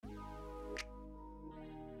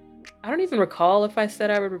don't even recall if I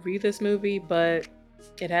said I would review this movie, but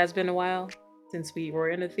it has been a while since we were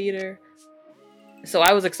in the theater. So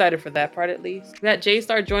I was excited for that part at least. We got J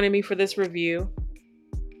Star joining me for this review.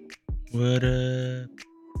 What up?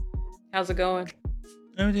 How's it going?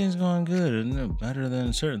 Everything's going good, isn't it? Better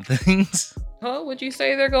than certain things. Oh, would you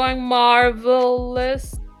say they're going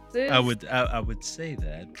marvelous? I would say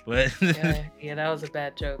that, but Yeah, that was a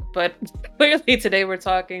bad joke. But clearly today we're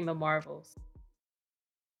talking the Marvels.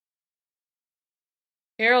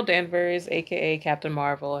 Carol Danvers, aka Captain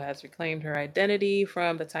Marvel, has reclaimed her identity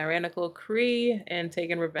from the tyrannical Kree and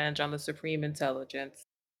taken revenge on the Supreme Intelligence.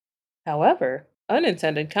 However,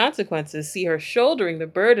 unintended consequences see her shouldering the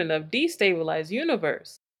burden of destabilized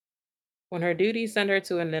universe. When her duties send her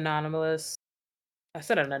to an anomalous I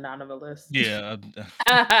said an anomalous. yeah,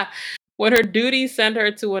 When her duties send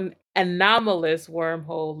her to an anomalous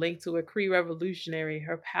wormhole linked to a Kree revolutionary,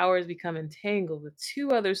 her powers become entangled with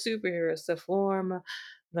two other superheroes to form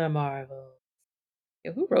the Marvel.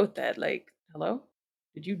 Yeah, who wrote that? Like, hello?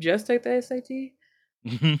 Did you just take the SAT?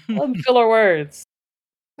 Filler words.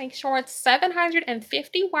 Make sure it's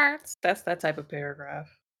 750 words. That's that type of paragraph.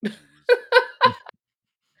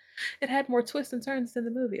 It had more twists and turns than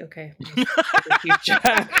the movie. Okay, let's take a few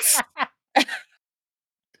shots.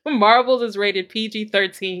 Marvels is rated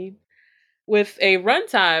PG-13 with a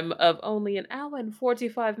runtime of only an hour and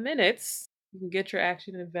 45 minutes. You can get your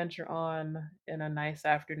action and adventure on in a nice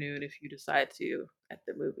afternoon if you decide to at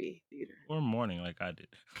the movie theater. or morning like I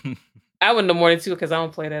did. I went in the morning too because I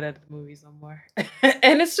don't play that at the movies no more.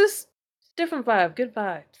 And it's just different vibe, good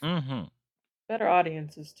vibes. hmm Better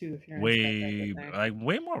audiences too if you're into that type of Way thing. like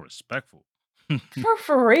way more respectful.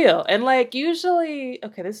 For real. And like usually,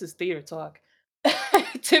 okay, this is theater talk.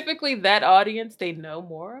 Typically that audience, they know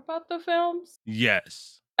more about the films.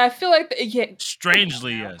 Yes, I feel like yeah, come on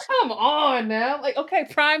strangely now. yes. Come on now. Like, okay,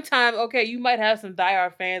 prime time. Okay, you might have some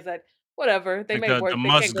diehard fans that whatever, they Like may the work, they can't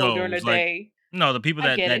must go during the goes. Like day. no, the people I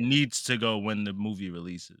that get that it. needs to go when the movie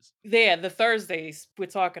releases. Yeah, the Thursdays we're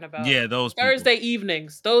talking about. Yeah, those people. Thursday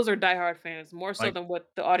evenings, those are diehard fans, more so Like than what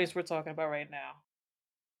the audience we're talking about right now.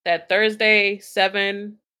 That Thursday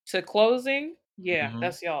 7 to closing, yeah, mhm.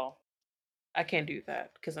 that's y'all. I can't do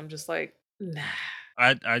that because I'm just like, nah.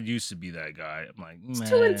 I used to be that guy. I'm like, It's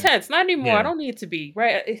too man, intense. Not anymore. I yeah. don't need to be,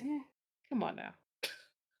 right? Come on now.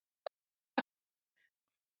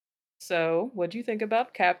 So, what do you think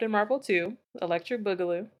about Captain Marvel 2, Electric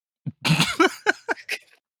Boogaloo?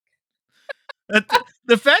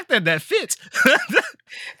 The fact that that fits.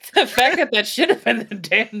 The fact that that should have been the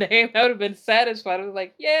damn name, I would have been satisfied. I was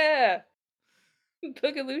like, yeah,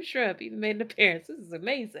 Boogaloo Shrimp even made an appearance. This is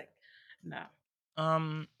amazing. No.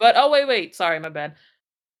 um, But oh wait, sorry, my bad.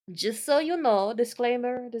 Just so you know,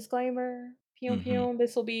 disclaimer, pew mhm. pew,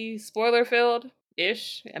 this will be spoiler filled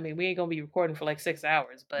ish. I mean, we ain't gonna be recording for like 6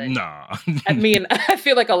 hours, but Nah. I mean, I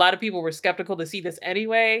feel like a lot of people were skeptical to see this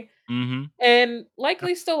anyway, Mhm. and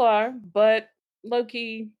likely still are, but low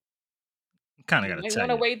key, Kinda you gotta might tell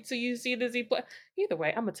wanna you. wait till you see Disney Plus. Either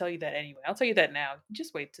way, Imma tell you that anyway. I'll tell you that now.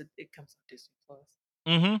 Just wait till it comes on Disney Plus.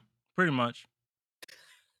 Mhm. Pretty much.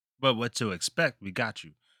 But what to expect, we got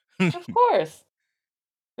you. Of course.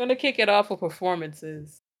 Gonna kick it off with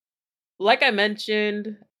performances. Like I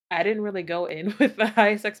mentioned, I didn't really go in with the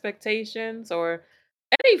highest expectations or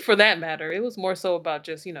any for that matter. It was more so about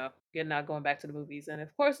just, getting out, going back to the movies, and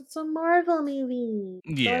of course, it's a Marvel movie,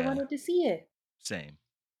 so I Yeah, wanted to see it. same.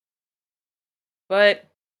 But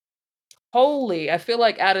holy, I feel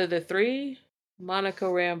like out of the 3, Monica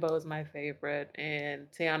Rambeau is my favorite, and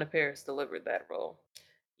Teyonah Parris delivered that role.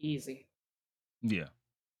 Easy. Yeah.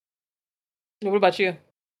 What about you?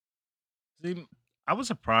 See, I was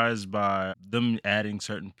surprised by them adding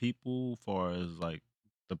certain people for as, like,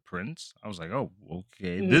 the prince. I was like, "Oh,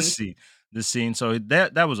 okay, Mhm. this scene," so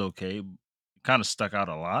that was okay. Kinda stuck out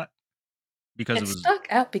a lot because It it was stuck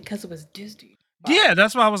out because it was Disney. Wow. yeah,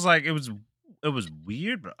 that's why I was like, it was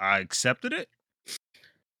weird, but I accepted it.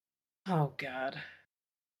 Oh god.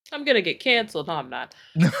 I'm gonna get canceled. No, I'm not.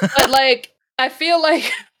 But, like, I feel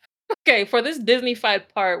like okay, for this Disney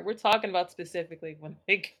fight part, we're talking about specifically when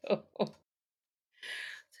they go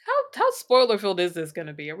how spoiler filled is this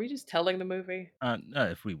gonna be? Are we just telling the movie?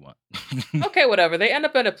 If we want. Okay, whatever. They end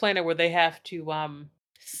up at a planet where they have to,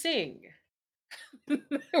 sing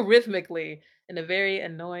rhythmically in a very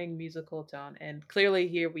annoying musical tone, and clearly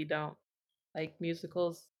here we don't like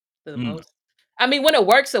musicals the No. most. I mean, it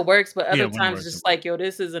works, but Yeah, other when it times works, it's it just works. like, "Yo,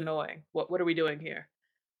 this is annoying. What are we doing here?"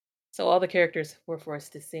 So all the characters were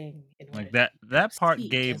forced to sing in order Like, to that part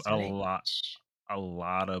speak gave as their language. a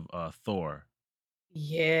lot of, Thor.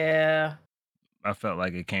 Yeah. I felt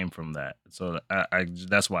like it came from that. So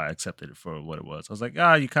that's why I accepted it for what it was. I was like,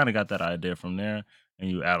 "Ah, you kinda got that idea from there, and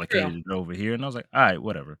you True. allocated it over here." And I was like, "Alright,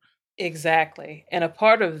 whatever." Exactly, and a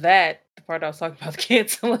part of that, the part I was talking about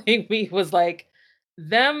canceling me was, like,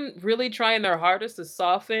 them really trying their hardest to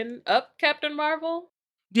soften up Captain Marvel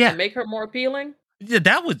Yeah. and make her more appealing, Yeah,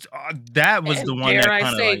 that was the and one dare that I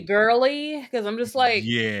kinda, say like girly? Because 'cause I'm just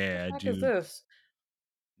like, "The yeah, fuck is dude. this?"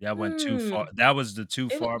 That went too Hmm, far. That was the too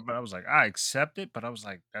it wa far, but I was like, "I accept it," but I was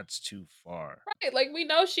like, "That's too far." right, like, we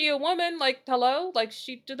know she a woman, like, hello? Like,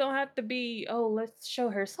 she don't have to be, "Oh, let's show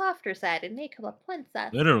her softer side and make her a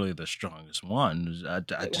princess." Literally the strongest one. I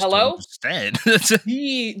just don't Hello? understand.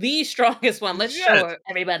 The strongest one, let's show Yes. her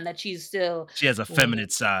everyone that she's still She has a woman. feminine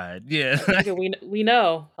side. Yeah. Nigga, we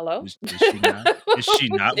know. Hello? Is she not? Is she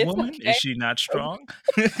not It's woman? Is okay. she not strong?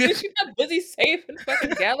 Is she not busy saving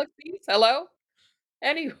fucking galaxies? Hello?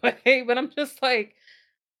 Anyway, but I'm just like,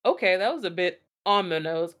 "Okay, that was a bit on the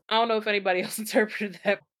nose." I don't know if anybody else interpreted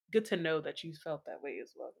that. Good to know that you felt that way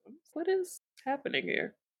as well. What is happening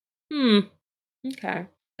here? Hmm, okay.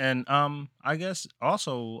 And, I guess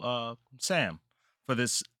also, Sam. For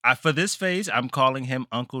this phase, I'm calling him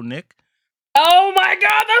Uncle Nick. Oh my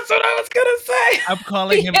god, that's what I was I'm gonna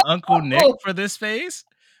calling say! him Uncle Nick Yo! for this phase,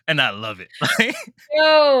 and I love it. Like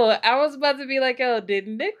Yo, I was about to be like, "Yo, did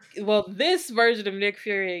Nick well, this version of Nick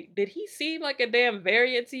Fury, did he seem like a damn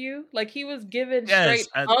variant to you?" Like, he was given yes, straight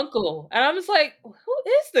uncle, and I'm just like, "Who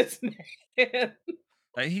is this man?"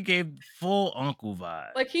 he gave full uncle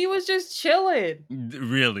vibe. Like, he was just chilling.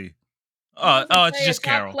 Really. He wasn't It's playing just top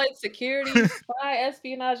Carol. flight security, spy,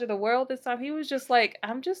 espionage of the world this time. He was just like,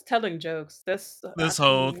 "I'm just telling jokes. That's This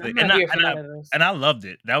whole thing, I'm not here for none of this." and I loved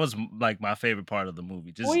it. That was, like, my favorite part of the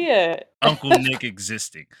movie, Oh, just yeah. Uncle Nick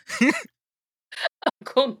existing.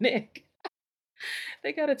 Uncle Nick.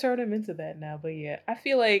 They gotta turn him into that now, but yeah, I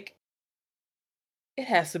feel like it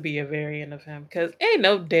has to be a variant of him, cause ain't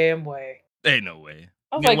no damn way. Ain't no way.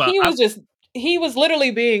 I was Yeah, like, well, I he was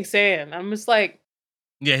literally being Sam. I'm just like,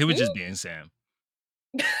 yeah, he was "Hmm, just being Sam.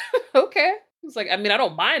 okay." It's like, I mean, I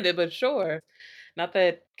don't mind it, but sure. Not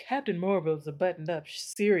that Captain Marvel is a buttoned up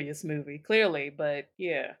serious movie, clearly, but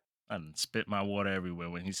yeah. I done spit my water everywhere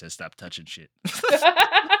when he said, "Stop touching shit."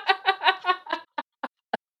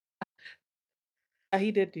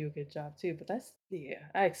 He did do a good job too, but that's yeah,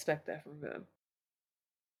 I expect that from him.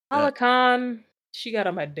 Yeah. Hala Khan, she got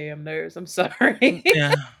on my damn nerves, I'm sorry.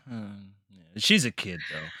 Yeah, yeah, she's a kid,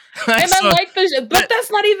 though. Like, And I so like the but that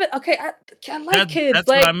that's not even okay, I like kids,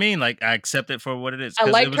 that's what I like, mean, like, I accept it for what it is I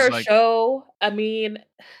because it liked was her like show. I mean,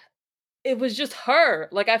 it was just her.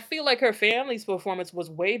 Like, I feel like her family's performance was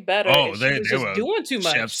way better, and oh, she was they just were doing too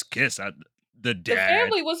much. chef's kiss. The The dad,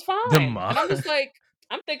 family was the fine, mom. and I'm just like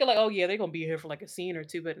I'm thinking like, "Oh, yeah, they're gonna be here for, like, a scene or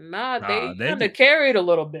 2, but nah, Nah, they kinda carried a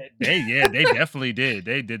little bit." they definitely did.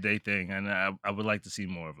 They did their thing, and I would like to see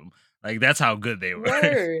more of them. Like, that's how good they were.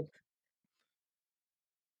 Word.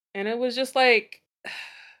 And it was just like,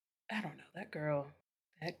 I don't know, that girl,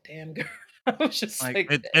 that damn girl. I was just Like,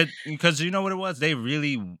 like, it because you know what it was? They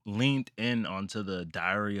really leaned in onto the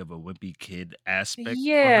Diary of a Wimpy Kid aspect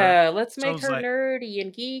for her. "Yeah, let's So make it's her like nerdy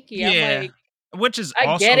and geeky." I'm yeah, like, which is "I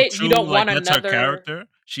get also it, you true, don't like, want that's her another." character.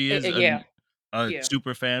 She is Yeah, a yeah,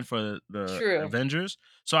 super fan for the true. Avengers,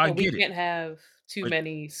 so I And we get it. can't have too But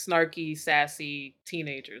many snarky, sassy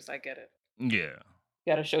teenagers, I get it. yeah.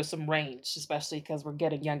 Gotta show some range, especially because 'cause we're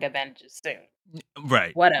getting young Avengers soon.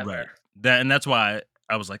 Right, right. Whatever. And that's why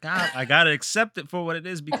I was like, "Ah, I gotta accept it for what it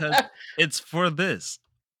is because it's for this."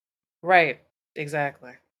 Right,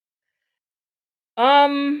 exactly.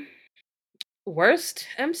 Um, worst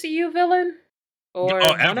MCU villain? Oh, Or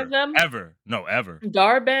one of ever, them? ever. No, ever.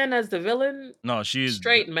 Darben as the villain? No, she is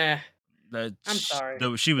Straight meh. I'm sh sorry.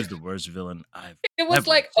 the she was the worst villain I've It was ever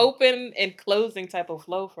like seen. open and closing type of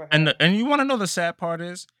flow for her. And you wanna know the sad part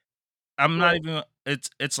is, I'm not What? even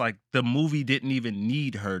it's like the movie didn't even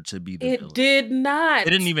need her to be the It villain. did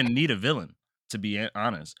It didn't not. even need a villain, to be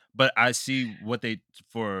honest, but I see what they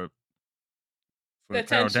The for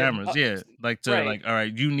Carol attention, Danvers, yeah, like, to right. like,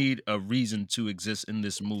 "Alright, you need a reason to exist in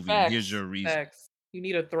this movie, and here's Facts, your reason." facts. You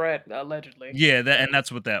need a threat, allegedly. Yeah, and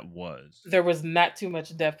that's what that was. There was not too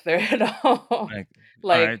much depth there at all. Like,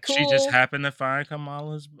 Like, alright, she just cool. happened to find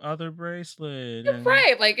Kamala's other bracelet, You're and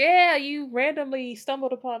right, like, yeah, you randomly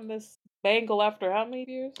stumbled upon this bangle after how many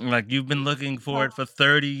years? like, you've been looking for it for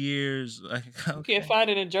 30 years, like, You can't okay. find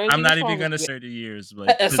it in I'm Jersey, not what's even wrong with gonna you? say the years,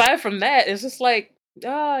 like, 'cause Aside from that, it's just like,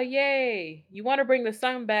 "Oh, yay. You wanna bring the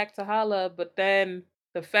sun back to Hala, but then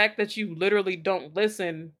the fact that you literally don't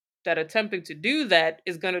listen that attempting to do that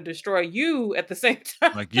is gonna destroy you at the same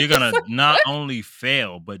time. Like, you're It's gonna like, not only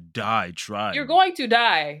fail, but die "You're trying. going to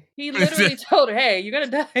die." He literally told her, "Hey, you're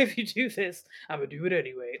gonna die if you do this. Imma do it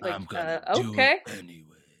anyway." I'm Like, gonna do it okay.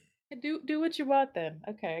 anyway. Do what you want then.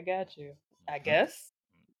 Okay, I got you. I Mhm. guess.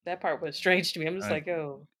 That part was strange to me. I'm just Like like,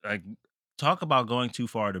 "Oh." like, talk about going too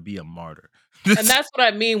far to be a martyr. And This that's what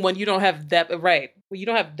I mean when you don't have depth, right. When you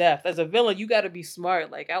don't have depth. As a villain, you gotta be smart,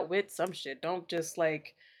 like, outwit some shit. Don't just,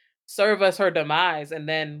 like, serve us her demise and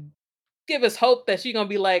then give us hope that she gonna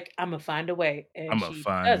be like, "Imma find a way," and Imma she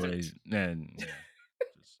find doesn't. ways and yeah,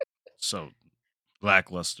 just so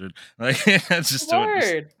lackluster. Like, that's just what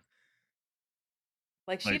this Word.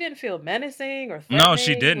 Like, she like didn't feel menacing or no,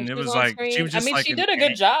 she threatening when didn't. It she was was on like she screen. was I just mean, like she an did a a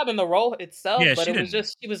good job in the role itself, yeah, but she it was didn't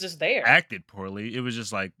just she was just there. acted poorly. It was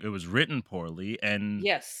just like it was written poorly, and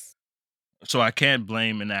Yes. so I can't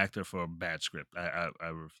blame an actor for a bad script. I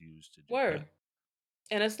refuse to do that. Word.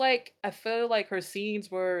 And it's like, I feel like her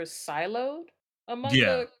scenes were siloed among Yeah.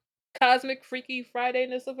 the cosmic freaky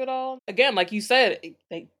Friday-ness of it all. Again, like you said,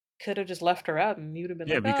 they could have just left her out and you'd have been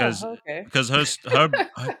Yeah, like, "Oh, okay." because her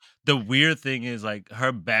the weird thing is, like,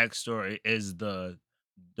 her backstory is the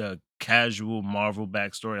casual Marvel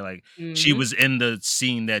backstory, like, she Mhm. was in the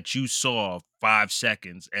scene that you saw 5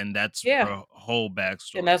 seconds, and that's Yeah, her whole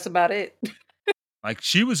and backstory. that's about it. Like,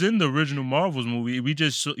 she was in the original Marvels movie, you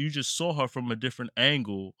just saw her from a different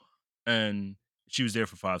angle, and she was there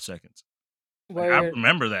for 5 seconds. Like, I Word.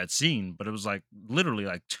 remember that scene, but it was, like, literally,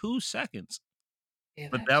 like, 2 seconds. Yeah,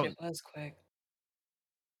 But that that shit was quick.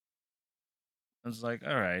 I was like,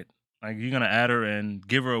 "Alright." Like, you're gonna add her in,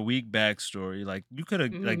 give her a weak backstory, like, you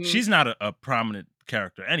coulda like, Mhm. she's not a prominent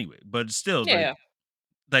character anyway, but still, Yeah.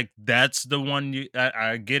 that's the one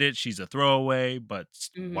I get it, she's a throwaway, but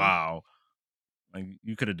Mhm. wow, like,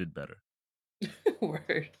 you coulda did better.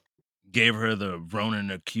 Word. Gave her the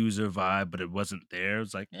Ronan accuser vibe, but it wasn't there.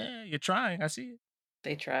 It's like, "Eh, you're trying, I see it."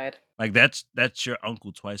 They tried. Like, that's your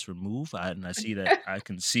uncle twice removed, and I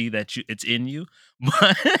can see that you it's in you,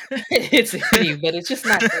 It's in but you, but it's just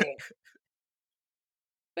not there.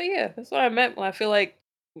 But yeah, that's what I meant when I feel like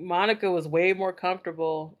Monica was way more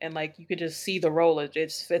comfortable and, like, you could just see the role, it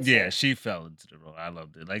just fits yeah, her. she fell into the role. I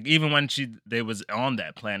loved it. Like, even when they was on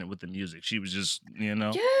that planet with the music, she was just,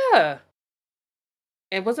 Yeah.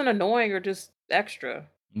 It wasn't annoying or just extra.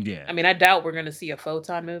 I yeah. mean, I doubt we're gonna see a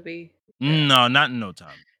Photon movie. Yeah. No, not in no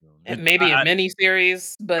time soon. Maybe a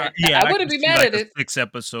miniseries, but Yeah, I I wouldn't can be see mad like at a it. 6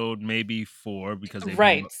 episode, maybe 4 because they've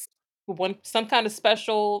been Right. One some kind of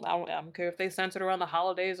special, I don't care if they centered around the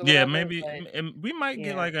holidays or yeah, whatever, maybe but we might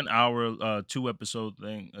get yeah. like an hour, 2 episode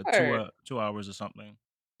thing, 2, Word. 2 hours or something.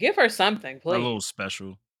 Give her something, A little please.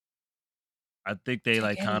 special. I think they, Take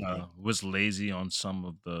like, anything. kinda was lazy on some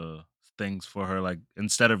of the things for her, like,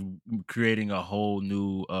 instead of creating a whole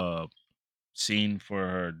new, scene for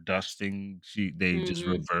her dusting, they just Mhm.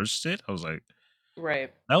 reversed it. I was like,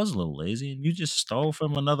 Right. "That was a little lazy, and you just stole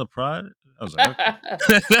from another project?" I was like, "Okay."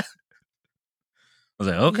 I was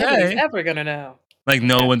like, Nobody's "Okay." ever gonna know. Like, But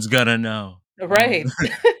no yeah. one's gonna know. Right.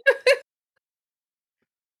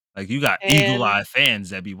 Like, you got eagle And, eye fans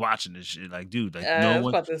that be watching this shit, like, dude, like, I no was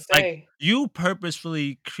one about to like, say, you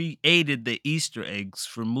purposefully created the Easter eggs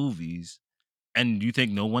for movies, and you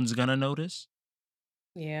think no one's gonna notice?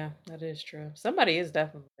 yeah, that is true. Somebody is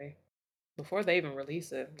definitely before they even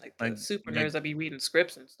release it, like the super Like nerds that be reading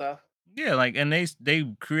scripts and stuff. yeah, like, and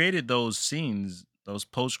they created those scenes, those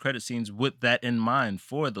post-credit scenes with that in mind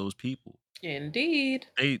for those people. Indeed.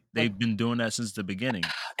 But They've been doing that since the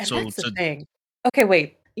beginning. and So that's the to thing. Okay,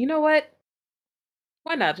 wait. You know what?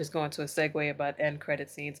 Why not just go into a segue about end credit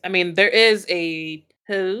scenes? I mean, there is a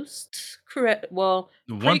post credit, well,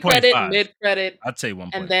 pre-credit, 1.5, mid-credit, I'd say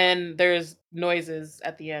and 1.5. then there's noises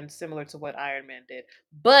at the end similar to what Iron Man did.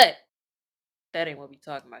 But that ain't what we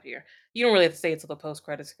talking about here. You don't really have to say it till the post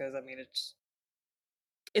credits because I mean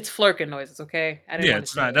it's flirking noises, okay? I didn't Yeah, want to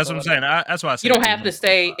it's say not it, that's what but I'm saying. whatever. That's why I You say don't it's have to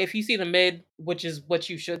stay 1.5. if you see the mid, which is what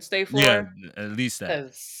you should stay Yeah, for, at least that.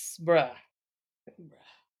 because bruh.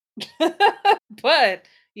 But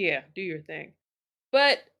yeah, do your thing.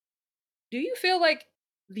 But do you feel like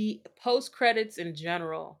the post credits in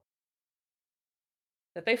general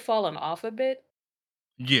that they've fallen off a bit?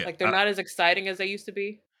 Yeah, Like they're not as exciting as they used to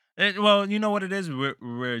be? well, you know what it is?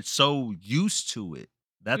 We're so used to it.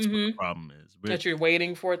 That's what the Mhm. problem is. That you're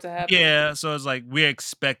waiting for it to happen? Yeah, so it's like we're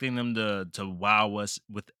expecting them to wow us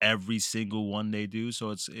with every single one they do,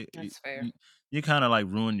 so That's fair. you kinda, like,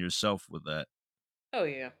 ruin yourself with that. Oh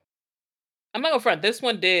yeah. I'm not gonna front. This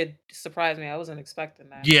one did surprise me. I wasn't expecting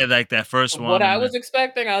that. Yeah, like that first What one I and was then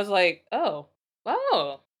expecting, I was like, "Oh,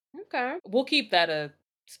 oh, okay." We'll keep that a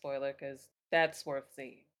spoiler because that's worth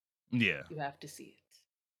seeing. Yeah. You have to see it.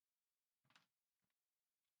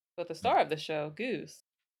 But the Yeah. star of the show, Goose,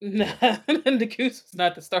 Yeah. the Goose was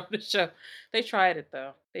not the star of the show. They tried it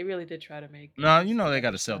though. They really did try to make Now, you Goose know the they better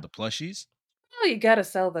gotta sell show. the plushies. Oh, you gotta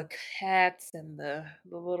sell the cats and the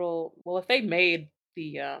little well, if they made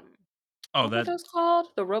the, Oh, what were that those called?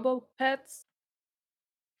 The Robo Pets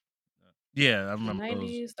yeah, I in the remember those.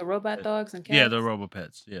 90s? The robot Uh, dogs and yeah, the cats?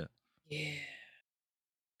 Robopets, yeah. Yeah.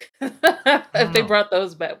 I If don't they know. brought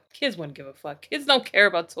those back, kids wouldn't give a fuck. Kids don't care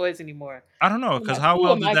about toys anymore. I don't know, cause how Who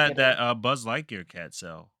well am did I that, kidding? Buzz Lightyear cat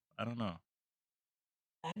sell? I don't know.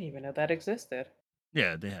 I didn't even know that existed.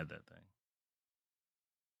 Yeah, they had that thing.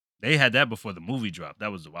 They had that before the movie dropped,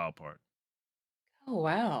 that was the wild part. Oh,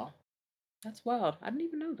 wow. That's wild. I didn't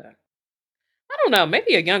even know that. I don't know,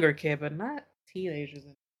 maybe a younger kid, but not teenagers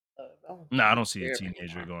and I don't No, think I they don't would see a care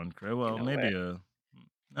teenager anymore. going Ain't well, no way. maybe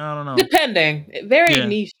I don't know. Depending, very Yeah,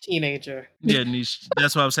 niche teenager. yeah, niche.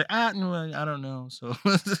 That's why I was saying, no, I don't know. So,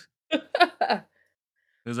 because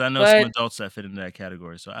I know some But adults that fit into that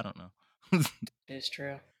category, so I don't know. it's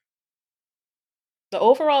true. The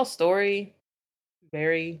overall story,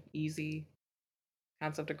 very easy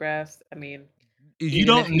concept to grasp. I mean, You even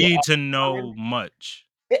don't if you need are to common know much.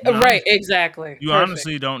 right, exactly, You perfect.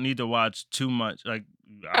 honestly don't need to watch too much. Like,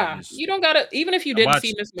 You obviously, don't gotta even if you I didn't see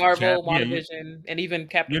watched Miss 2 chap Marvel, Yeah, WandaVision, and even you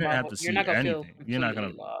Captain didn't have Marvel, to you're see not gonna feel anything. You're not completely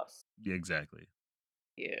gonna lost. Yeah, exactly.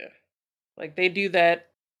 Yeah. Like, they do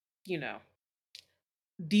that, you know,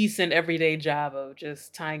 decent everyday job of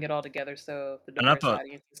just tying it all together so the And I diverse thought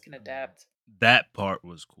audiences can adapt. that part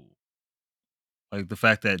was cool. Like, the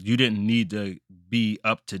fact that you didn't need to be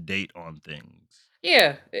up to date on things.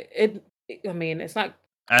 Yeah, I mean, it's not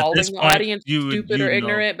At this calling the point, audience stupid or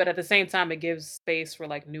ignorant, but at the same time, it gives space for,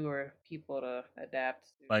 like, newer people to adapt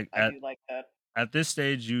to. like, I do like that. at this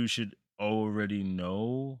stage, you should already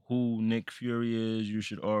know who Nick Fury is, you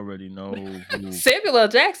should already know who Samuel L.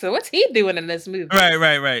 Jackson, what's he doing in this movie? Right,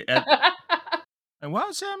 right, right, and why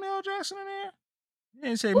is Samuel L. Jackson in there? He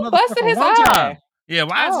didn't say Who busted motherfucker his one eye? time. Yeah,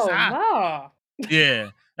 why is his Oh, eye no. Yeah,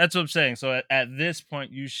 that's what I'm saying, so at this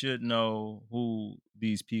point, you should know who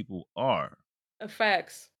these people are.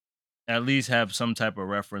 Facts. At least have some type of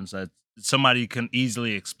reference that somebody can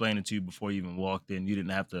easily explain it to you before you even walked in, you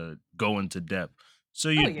didn't have to go into depth, so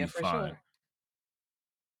Oh, you'd yeah, be for fine. sure.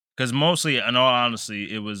 Because mostly, in all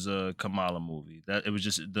honesty, it was a Kamala movie, that it was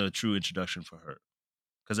just the true introduction for her.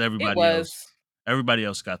 Because It was. everybody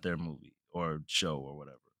else got their movie or show or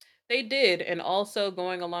whatever. They did, and also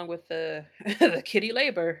going along with the the Kitty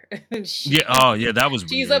Labor, Yeah, oh, yeah, that was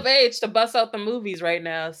she's weird. of age to bust out the movies right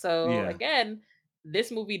now, so, Yeah. again,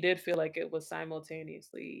 this movie did feel like it was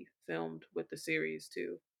simultaneously filmed with the series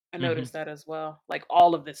too. I Mhm. noticed that as well, like,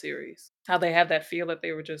 all of the series, how they have that feel that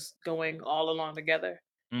they were just going all along together,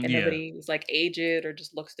 and Yeah. nobody was, like, aged or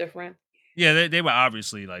just looks different. Yeah, they were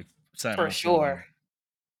obviously, like, For simultaneous. sure.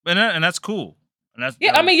 And that's cool. And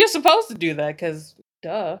Yeah, that I was mean, you're supposed to do that because,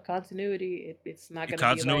 duh, continuity, it's not your gonna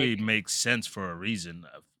be like continuity makes sense for a reason.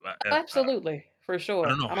 absolutely, for I don't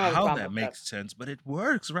sure. know I don't have a how problem that with that. makes sense, but it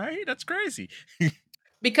works, right? That's crazy.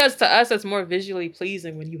 Because to us, it's more visually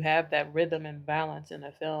pleasing when you have that rhythm and balance in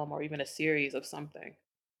a film or even a series of something.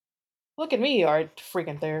 Look at me, art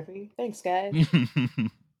freaking therapy. Thanks, guys.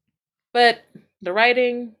 But the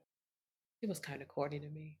writing, it was kind of corny to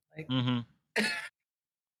me. Like, Mhm.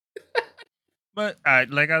 But I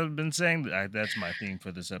like I've been saying, that's my theme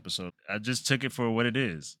for this episode. I just took it for what it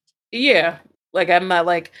is. yeah, like I'm not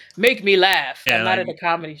like make me laugh. I'm Yeah, not at a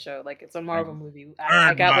comedy show. Like it's a like Marvel movie. I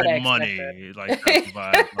earned got my what I expected. money, like type of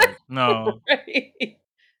vibe. Like, no. Right.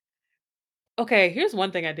 Okay, here's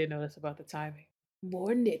one thing I did notice about the timing.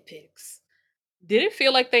 More nitpicks. Did it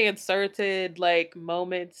feel like they inserted like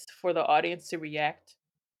moments for the audience to react?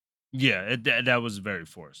 Yeah, that was very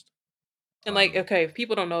forced. And like, Um, okay, if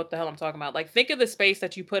people don't know what the hell I'm talking about, like think of the space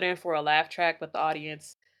that you put in for a laugh track, but the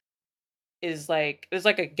audience is like there's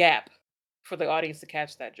like a gap for the audience to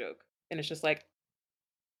catch that joke. And it's just like,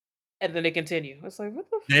 and then they continue. It's like, they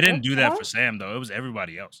what didn't do that huh? for Sam though. It was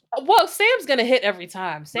everybody else. Well, Sam's gonna hit every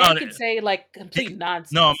time. No, Sam can say like complete no, I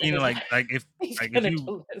nonsense and mean it's like like if he's like gonna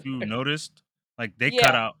if you deliver. noticed, like they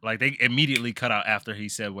cut Yeah. out, like they immediately cut out after he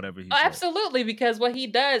said whatever he Oh, said. absolutely, because what he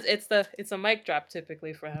does, it's a mic drop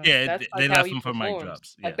typally for him. Yeah, That's, like, they how left he him for mic performs.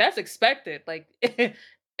 drops. Like, Yeah, that's expected, like,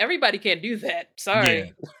 everybody can't do that, yeah.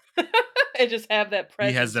 sorry. And just have that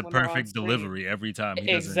He has presence the when they're on perfect screen. delivery every time. He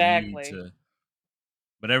doesn't need Exactly. to.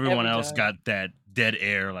 But everyone Every else time. got that dead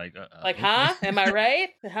air. Like, Like, okay, "Huh? Am I right?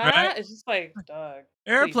 right? Huh?" It's just like, "Dog,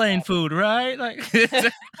 please Airplane stop food, right? Like,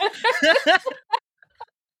 it."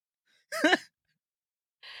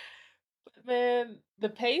 Man, the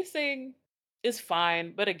pacing is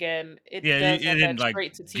fine, but again, it Yeah, does it have didn't, that like,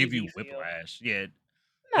 straight to give you TV feel. whiplash. Yeah,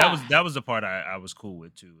 Nah. that was the part I was cool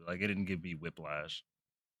with too. Like, it didn't give me whiplash.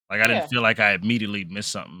 Like, I didn't Yeah. feel like I immediately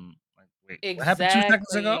missed something. Like, "Wait, what happened 2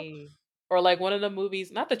 seconds ago?" Exactly. Or like one of the movies,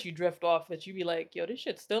 not that you drift off, but you be like, "Yo, this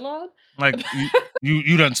shit's still on?" Like,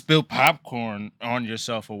 you done spilled popcorn on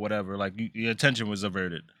yourself or whatever, like, your attention was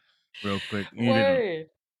averted real quick. You didn't Word.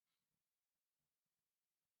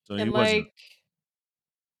 so And it wasn't like,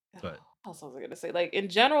 but what else was I gonna say? Like in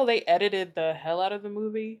general, they edited the hell out of the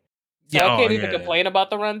movie. So yeah, I oh, can't even yeah. complain about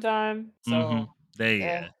the runtime. Mhm. So They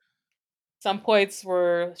eh, yeah. some points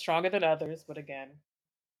were stronger than others, but again,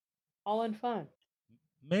 all in fun.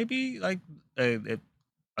 Maybe, like, a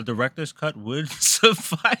director's cut would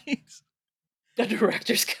suffice. The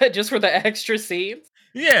director's cut just for the extra scenes.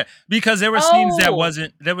 Yeah, because Oh, there were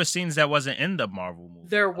scenes that wasn't in the Marvel movie,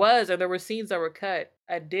 there like was, and there were scenes that were cut.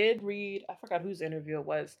 I did read, I forgot whose interview it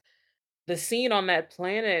was. The scene on that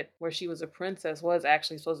planet where she was a princess was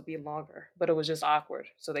actually supposed to be longer, but it was just awkward,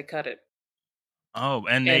 so they cut it. oh,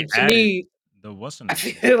 and they And to added me, the what's the I name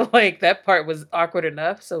scene. feel like that part was awkward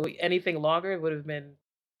enough, so anything longer would have been,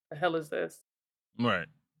 "The hell is this?" Right.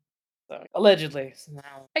 So, allegedly. So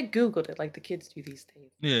now I Googled it like the kids do these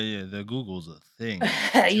days. Yeah, yeah, the Google's a thing.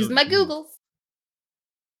 I used my Children use Googles.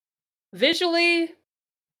 Visually,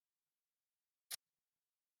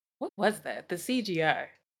 what was that? The CGI. Yeah.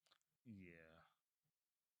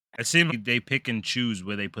 It seemed like they pick and choose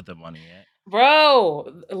where they put the money at.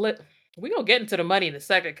 Bro, we gonna get into the money in a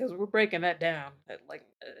second because we're breaking that down like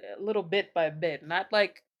a little bit by bit, not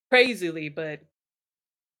like crazily, but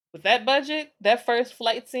with that budget, that first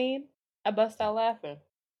flight scene, I bust out laughing.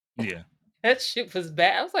 Yeah. That shit was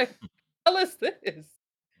bad. I was like, "What is this?"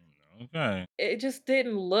 Okay. It just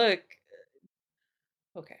didn't look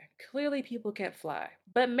okay. Clearly, people can't fly,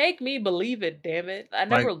 but make me believe it. Damn it! I Like,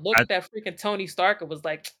 never I looked at freaking Tony Stark and was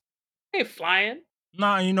like, "Hey, flying."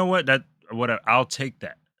 nah, you know what? I'll take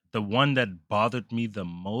that. The one that bothered me the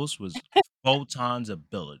most was Photon's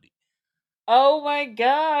ability. Oh my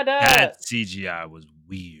god, That CGI was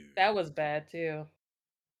weird. that was bad too.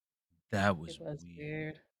 That It was was weird.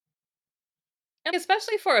 weird. And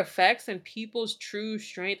especially for effects and people's true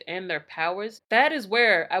strength and their powers, that is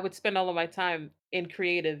where I would spend all of my time in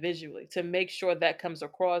creative visually to make sure that comes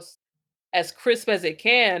across as crisp as it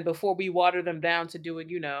can before we water them down to doing,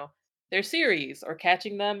 their series or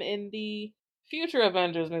catching them in the future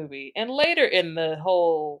Avengers movie and later in the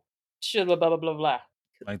whole shit blah blah blah blah blah.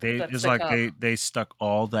 Like, they That's it's to like come. they stuck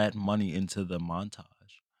all that money into the montage.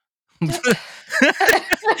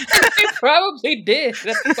 They probably did.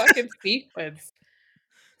 That fucking sequence.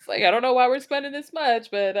 It's like, I don't know why we're spending this much,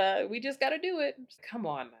 but we just got to do it. Just, come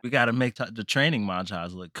on, man. We gotta make the training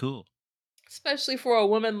montage look cool. Especially for a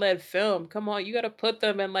woman-led film. Come on, you got to put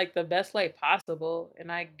them in like the best light possible.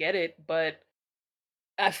 And I get it, but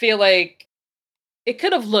I feel like it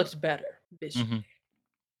could have looked better visually. Mhm.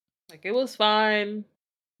 Like it was fine.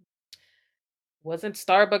 Wasn't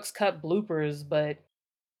Starbucks cup bloopers, but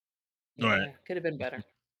Right. yeah, could have been better.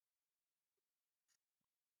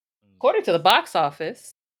 According to the box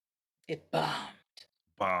office, it bombed.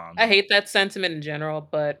 I Bombed. hate that sentiment in general,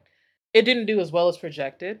 but it didn't do as well as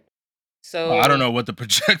projected. Well, I don't So know what the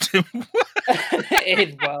projected was.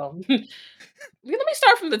 let me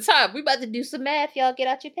start from the top. We about to do some math, y'all. Get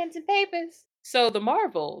out your pens and papers. So the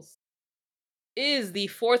Marvels is the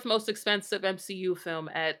fourth most expensive MCU film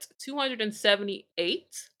at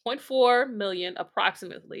 278.4 million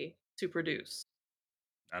approximately to produce.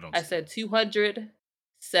 I don't I see said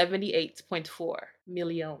 278.4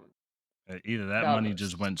 million either that money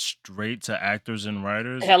just dollars. went straight to actors and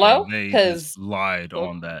writers, or Hello? they just Cuz lied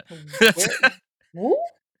on that. where who?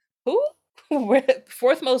 Who? Where,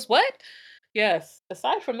 fourth most what? Yes.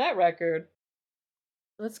 Aside from that record,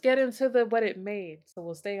 let's get into the what it made. So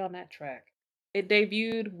we'll stay on that track. It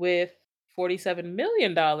debuted with $47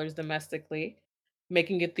 million domestically,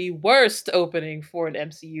 making it the worst opening for an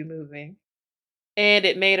MCU movie. And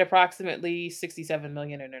it made approximately 67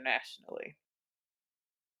 million internationally.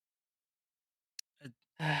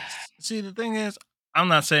 See, the thing is, I'm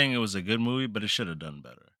not saying it was a good movie, but it should have done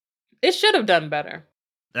better. It should have done better.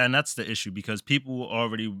 And that's the issue because people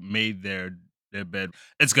already made their bed.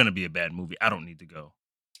 It's gonna be a bad movie. I don't need to go.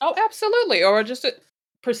 Oh, absolutely. Or just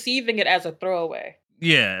perceiving it as a throwaway.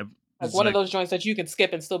 Yeah, Like it's one of like, those joints that you can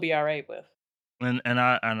skip and still be all right with.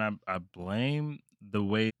 I blame the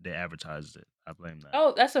way they advertised it. I blame that.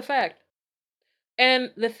 Oh, that's a fact.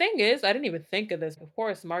 And the thing is, I didn't even think of this. Of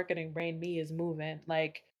course, marketing brain me is moving.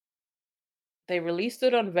 Like they released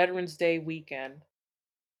it on Veterans Day weekend,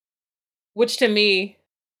 which to me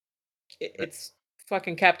That it's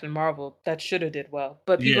fucking Captain Marvel that shoulda did well,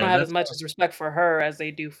 but people Yeah, don't have as that's much as respect for her as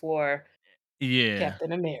they do for yeah.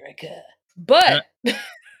 Captain America. And But,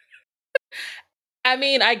 I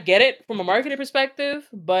mean, I get it from a marketing perspective,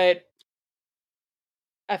 but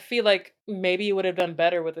I feel like maybe it would have done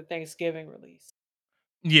better with the Thanksgiving release.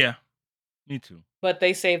 yeah, me too. But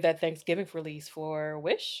they saved that Thanksgiving release for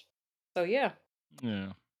Wish. So yeah.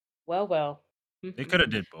 Yeah. Well, well. They Mhm. coulda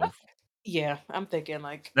did Okay. both. Yeah, I'm thinking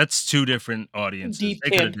like That's 2 different audiences. deep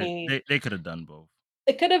campaign. They coulda done both.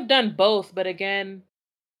 They could have done both, but again,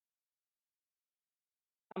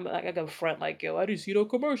 I'm like I go front like, "Yo, I didn't see no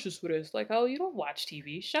commercials for this." Like, "Oh, you don't watch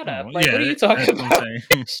TV. Shut Oh, up." Like, "What are yeah, you that's talking what I'm about?"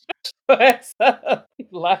 saying. What's up, you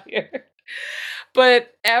liar.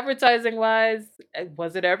 But advertising-wise,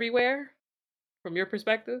 was it everywhere from your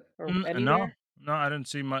perspective or No, anywhere? no, I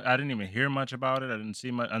didn't even hear much about it. I didn't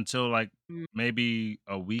see much until, like, Mm, maybe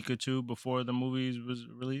a week or 2 before the movies was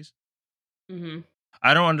released. mhm.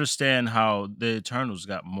 I don't understand how the Eternals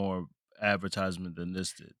got more advertisement than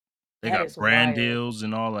this did. They That got is brand wild. deals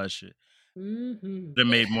and all that shit. Mhm. They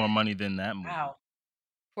made more money than that movie. Wow.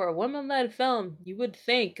 For a woman-led film, you would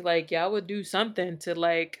think, like, y'all would do something to,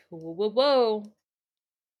 like, "Whoa, whoa, whoa."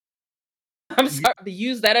 I'm Ye sorry to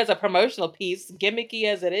use that as a promotional piece, gimmicky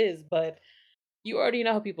as it is, but you already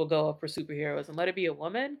know how people go up for superheroes, and let it be a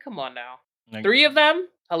woman? Come on now. like 3 of them?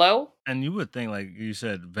 Hello? and you would think, like you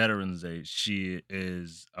said, Veterans Day, she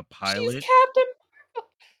is a She's pilot. Captain Marvel.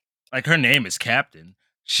 Like, her name is Captain.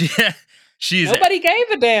 She she's Nobody gave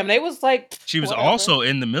a damn. They was like, she was "Whatever." also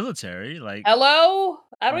in the military, Hello?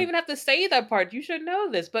 I don't like, even have to say that part. You should know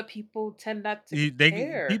this, but people tend not to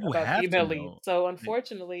care people about have to female leads. know, So, be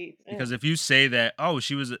unfortunately, because if you say that, "Oh,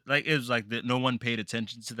 she was," like, it was like that no one paid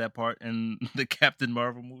attention to that part in the Captain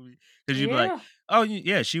Marvel movie, because 'cause you'd be like, yeah. "Oh,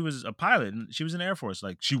 yeah, she was a pilot, and she was in the Air Force."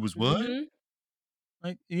 Like, "She was what?" Mhm.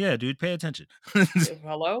 Like, "Yeah, dude, pay attention."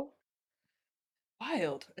 Hello?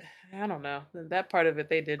 Wild. I don't know. That part of it,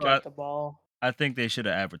 they did So, I drop the ball. I think they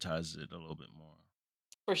shoulda advertised it a little bit more.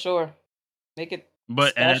 For sure. Make it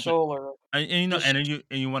But and at the special or you know, just and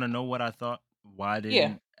you wanna know what I thought? Why they yeah.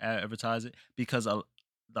 didn't advertise it? Because a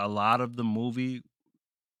lot of the movie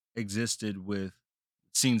existed with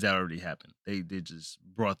scenes that already happened. They just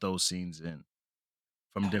brought those scenes in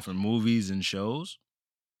from different movies and shows.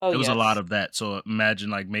 Oh, There was a lot yes. of that, so imagine,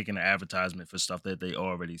 like, making an advertisement for stuff that they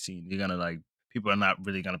already seen. You're gonna, like people are not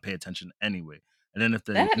really gonna pay attention anyway, and then if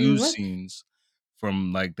they That and use what scenes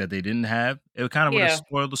from, like, that they didn't have, it kinda would've yeah,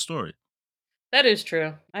 spoiled the story. that is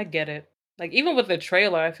true. I get it. Like, even with the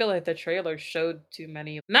trailer, I feel like the trailer showed too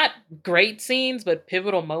many not great scenes, but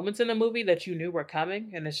pivotal moments in the movie that you knew were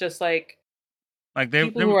coming, and it's just like, Like,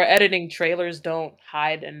 people they who are editing trailers don't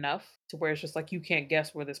hide enough to where it's just like, you can't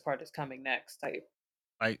guess where this part is coming next type.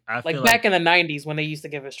 I Like, feel like back in the '90s when they used to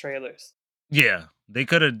give us trailers. yeah, they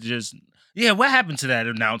coulda just yeah, what happened to that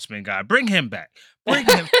announcement guy? Bring him back. Bring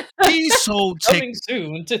him he sold Coming tickets.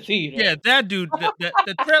 soon to Yeah, theaters. that dude,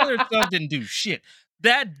 the trailer itself didn't do shit.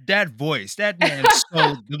 That voice, that man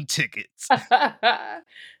sold them tickets.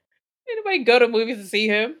 Anybody go to movies to see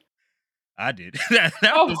him? I did.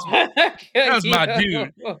 Oh my That god, was my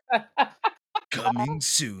dude. yo. Coming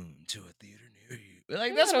soon to a theater near you.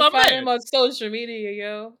 Like, We that's gotta my find man. him on social media,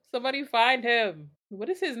 yo. Somebody find him. What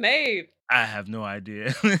is his name? I have no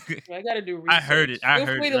idea. I gotta do research. I Feel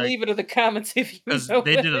heard free it, to like leave it in the comments if you 'cause know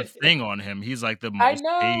they what did a it is. thing on him. He's, like, the I most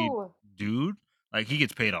paid know. dude. Like, he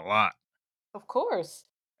gets paid a lot. Of course.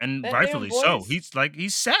 And That damn rightfully so. voice. He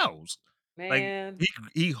sells. Like, Man.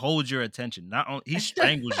 he holds your attention. Not only he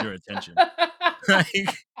strangles your attention.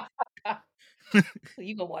 Like,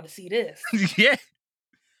 You gonna wanna see this. yeah.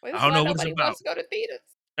 Well, this I is don't why know what it's nobody about. wants to go to theaters.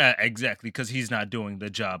 Exactly, because he's not doing the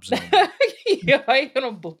jobs no more. Yeah, I ain't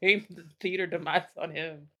gonna blame the theater demise on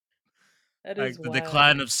him. That is Like, the wild.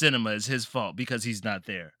 decline of cinema is his fault because he's not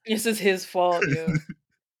there. This is his fault, yo.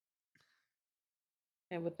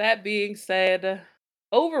 And with that being said,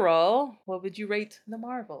 overall, what would you rate the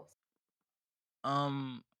Marvels?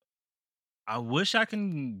 Um, I wish I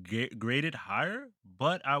can grade it higher,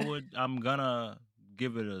 but I'm gonna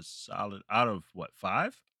give it a solid out of what,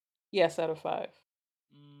 5? Yes, out of 5.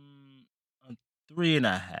 Mm, a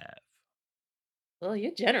 3.5. Well,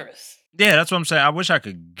 you're generous. Yeah, that's what I'm saying. I wish I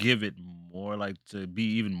could give it more, like, to be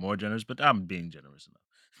even more generous, but I'm being generous enough.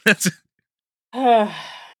 That's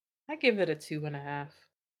I give it a 2.5.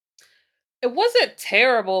 It wasn't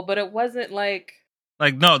terrible, but it wasn't like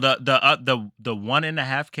like, no, the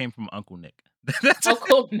 1.5 came from Uncle Nick. That's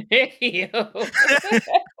Uncle Nick, yo.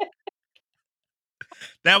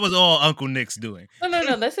 that was all Uncle Nick's doing. No, no,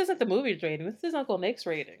 no, this isn't the movie's rating, this is Uncle Nick's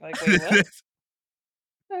rating. Like, wait, what?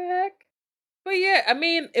 The heck? But yeah, I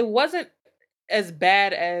mean, it wasn't as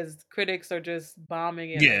bad as critics are just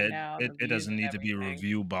bombing it right Yeah, now, and it reviews doesn't and need to be everything.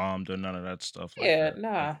 review bombed or none of that stuff like Yeah, that. Like,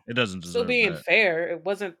 nah. it doesn't Still deserve being that. fair, it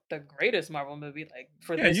wasn't the greatest Marvel movie, like,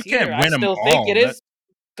 for Yeah, you this year. can't I win them still think all. it That is that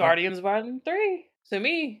Guardians Volume 3 to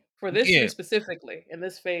me, for this year yeah, specifically, in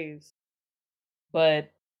this phase.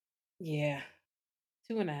 But, yeah,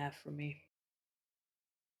 2.5 for me.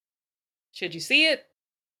 Should you see it?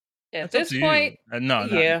 At that's up this to you. point, No, not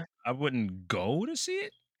yeah. I wouldn't go to see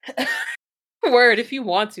it. Word, if you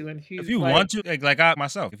want to, and if If you you want like, to, like I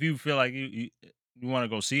myself, if you feel like you wanna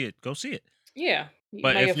go see it. yeah, you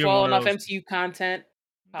But might if get you're one fallen of off those MCU content,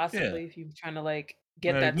 yeah, possibly, if you're trying to, like,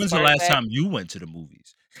 get like, that when's the spark last back. time you went to the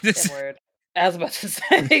movies? Yeah, This word. I was about to say,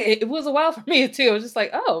 it was a while for me too. I was just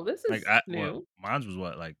like, "Oh, this like, is well, new." mine was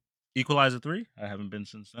what, like, Equalizer 3? I haven't been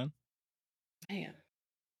since then. Man,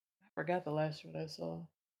 I forgot the last one I saw.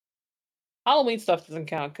 Halloween stuff doesn't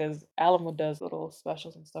count because Alamo does little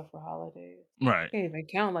specials and stuff for holidays. Right. Can't even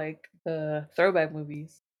count, like, the throwback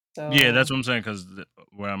movies. Yeah, that's So, what I'm saying 'cause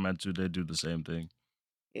where I'm at too, they do the same thing.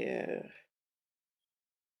 yeah.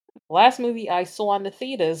 Last movie I saw in the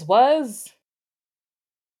theaters was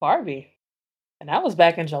Barbie, and that was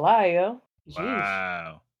back in July, yo. Sheesh.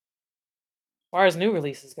 Wow. Far as new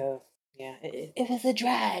releases go, yeah, it was a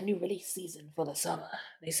dry new release season for the summer.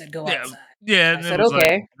 They said go Yeah, outside. yeah, I and it said was like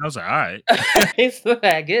okay. I was like, "Alright." It's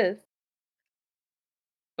I guess,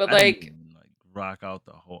 but I didn't like, even, like, rock out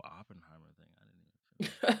the whole Oppenheimer thing. I didn't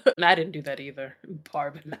even finish that. and I didn't do that either.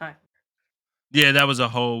 Barbie nine, Yeah, that was a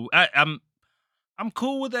whole I'm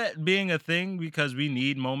cool with that being a thing because we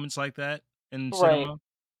need moments like that in right? cinema,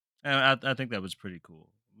 and I think that was pretty cool.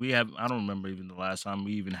 I don't remember even the last time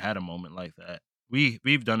we even had a moment like that.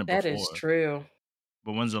 We've done it That is before, true.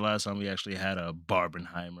 but when's the last time we actually had a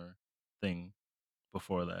Barbenheimer thing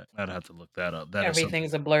before that? I'd have to look that up. That is something.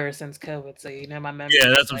 Everything's a blur since COVID, so my Yeah, memory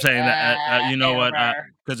that's is what I'm like saying. You know what? error.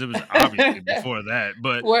 Because it was obviously before that,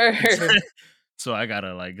 but it's Word, so I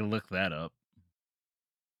gotta, like, look that up.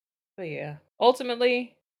 but yeah,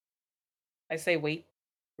 ultimately, I say wait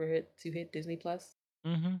for it to hit Disney Plus,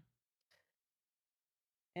 Mhm.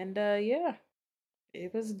 and yeah,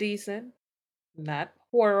 it was decent, not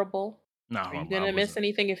horrible. No, Are you I gonna miss wasn't.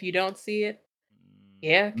 anything if you don't see it?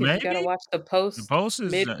 Yeah, because you gotta Maybe? watch the The post Post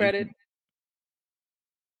is, mid-credit.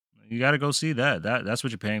 you gotta go see that. That's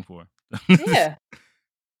what you're paying for. Yeah,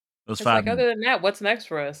 Those it's 5 like, minutes. other than that, what's next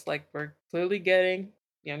for us? Like, we're clearly getting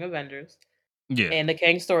Young Avengers Yeah. and the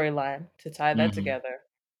Kang storyline to tie that Mhm. together.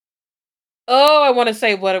 Oh, I wanna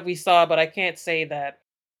say what we saw, but I can't say that.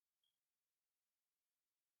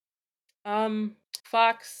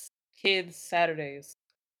 Fox Kids Saturdays.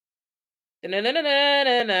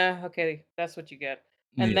 Da-na-na-na-na-na. Okay, that's what you get.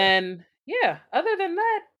 And Yeah. then, yeah, other than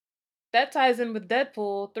that, that ties in with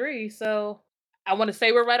Deadpool 3, so I wanna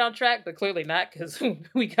say we're right on track, but clearly not because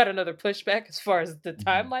we got another pushback as far as the Mhm.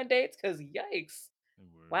 timeline dates. Because yikes.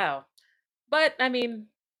 Word. Wow. But, I mean,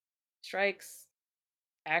 strikes,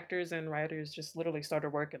 actors and writers just literally started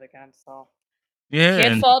working again, so Yeah,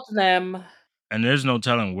 can't fault them. and there's no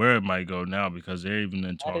telling where it might go now because they're even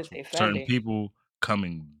in That is talks with a certain Fendi. people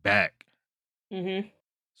coming back. Mhm.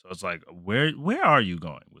 So it's like, where are you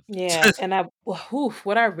going with Yeah, this? and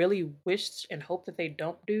what I really wish and hope that they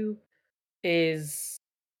don't do is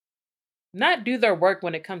not do their work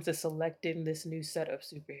when it comes to selecting this new set of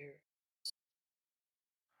superheroes.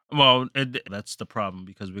 Well, that's the problem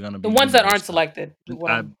because we're gonna The be ones that aren't universe hop selected,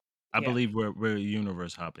 what I I'm I yeah. believe we're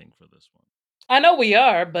universe hopping for this one. I know we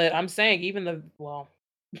are, but I'm saying even the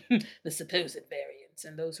supposed variants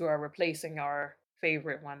and those who are replacing our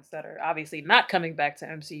favorite ones that are obviously not coming back to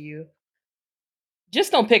MCU,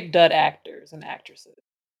 just don't pick dud actors and actresses.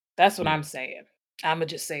 That's what Yeah. I'm saying. Imma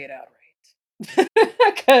just say it outright.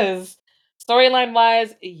 Because storyline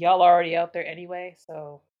wise, y'all already out there anyway,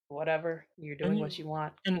 so whatever. You're And doing what you you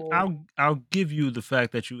want. and Cool. I'll give you the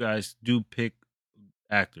fact that you guys do pick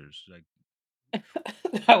actors, like,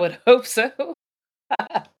 I would hope so.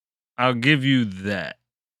 I'll give you that.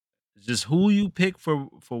 Just who you pick for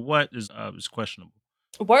what is questionable.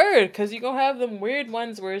 Word, because you gonna have them weird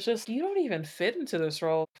ones where it's just you don't even fit into this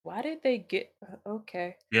role. Why did they get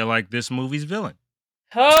okay. Yeah, like this movie's villain.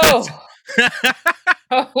 Oh,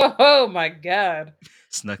 oh my god.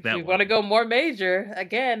 Snuck If we that one want to in. go more major,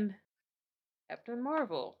 again, Captain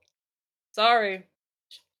Marvel. Sorry.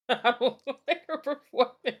 I don't like her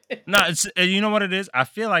performance. No, it's you know what it is? I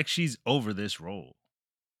feel like she's over this role.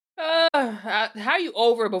 How you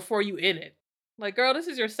over before you in it? Like, girl, this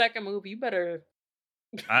is your second movie. You better.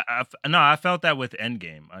 No, I felt that with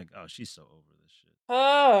Endgame. Like, oh, she's so over this shit.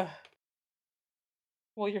 Uh,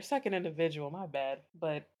 well, your second individual. My bad,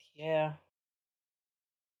 but yeah,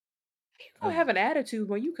 don't have an attitude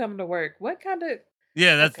when you come to work. What kinda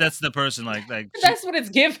Yeah, okay. that's the person, like, That's what it's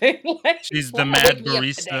giving, like, she's the wanna mad wake me up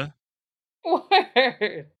today. barista.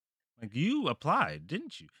 Word. Like, "You applied,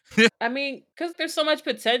 didn't you?" I mean, because there's so much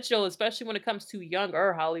potential, especially when it comes to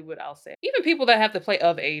younger Hollywood, I'll say. Even people that have to play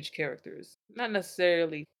of age characters, not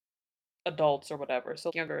necessarily adults or whatever. So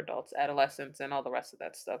younger adults, adolescents, and all the rest of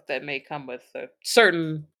that stuff that may come with a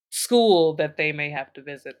certain school that they may have to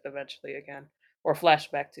visit eventually again or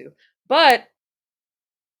flashback to. But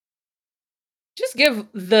just give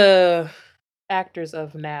the actors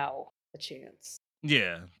of now a chance.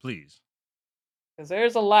 Yeah, please. Because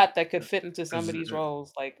there's a lot that could fit into some of 'Cause, these uh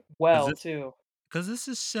roles, like, 'cause well, it too. 'cause this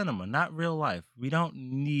is cinema, not real life. We don't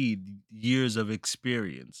need years of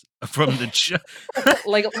experience from the ch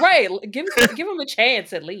Like, right, give them a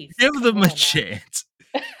chance at least. Give Come them a on now. chance.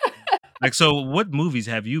 Like, "So what movies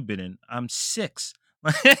have you been in?" "I'm 6."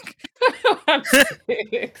 Like I'm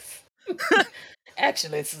 6.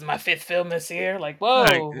 Actually, this is my 5th film this year. Like, like,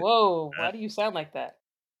 whoa, whoa, uh, why do you sound like that?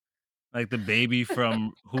 like the baby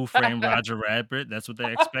from Who Framed Roger Rabbit, that's what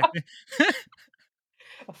they're expecting?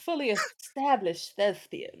 A fully established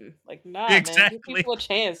thespian. Like, nah, man, give Exactly. people a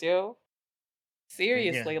chance, yo. Yeah,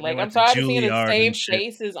 Seriously, they like, I'm went to tired of seeing the Juilliard and same shit.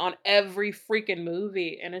 faces on every freaking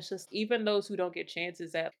movie, and it's just even those who don't get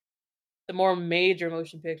chances at the more major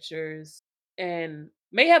motion pictures and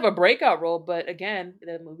may have a breakout role, but again,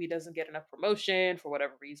 the movie doesn't get enough promotion for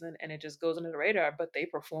whatever reason, and it just goes under the radar, but they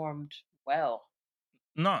performed well.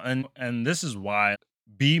 No, and this is why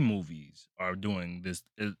B movies are doing this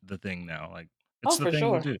the thing now, like, it's Oh, the for thing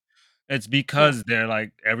to sure. do. It's Yeah. because they're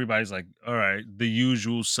like everybody's like, "Alright, the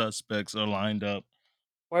usual suspects are lined up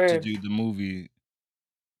to Word. do the movie."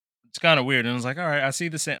 It's kinda weird, and it's like, "Alright, I see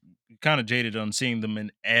the same." Kinda jaded on seeing them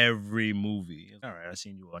in every movie. "Alright, I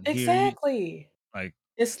seen you on here, you" Exactly. like,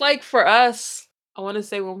 It's like for us, I wanna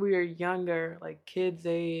say when we were younger, like kids'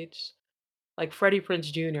 age, like Freddie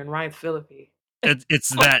Prinze Jr. and Ryan Phillippe. it's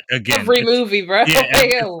that again. Every movie, bro. Yeah,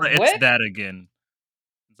 Like, it's what? that again.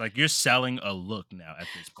 It's like you're selling a look now at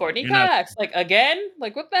this point. Courtney You're not Cox, like, again?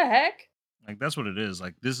 Like, what the heck? like, that's what it is,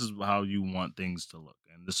 like, this is how you want things to look,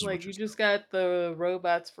 and this is Like, what you're you just selling. got the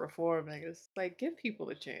robots performing. It's like, give people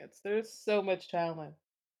a chance. There's so much talent.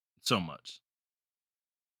 So much.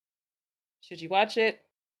 Should you watch it?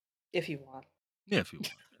 If you want. Yeah, if you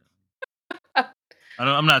want, yeah.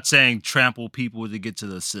 I'm not saying trample people to get to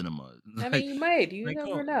the cinema. I Like mean, you might. You like, never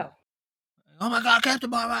 "Oh know. oh my god, Captain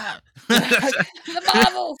Marvel!" The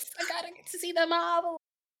Marvels! I gotta get to see the Marvels!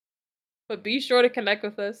 But be sure to connect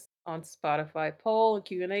with us on Spotify poll and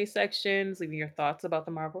Q&A sections, leaving your thoughts about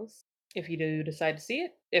the Marvels if you do decide to see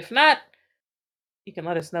it. If not, you can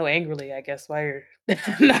let us know angrily, I guess, why you're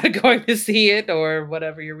not going to see it or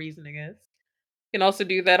whatever your reasoning is. You can also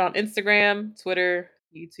do that on Instagram, Twitter,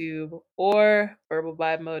 YouTube, or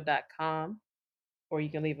verbalvibemode.com. Or you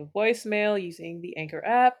can leave a voicemail using the Anchor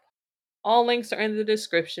app. All links are in the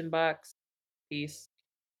description box. Peace.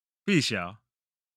 Peace, y'all.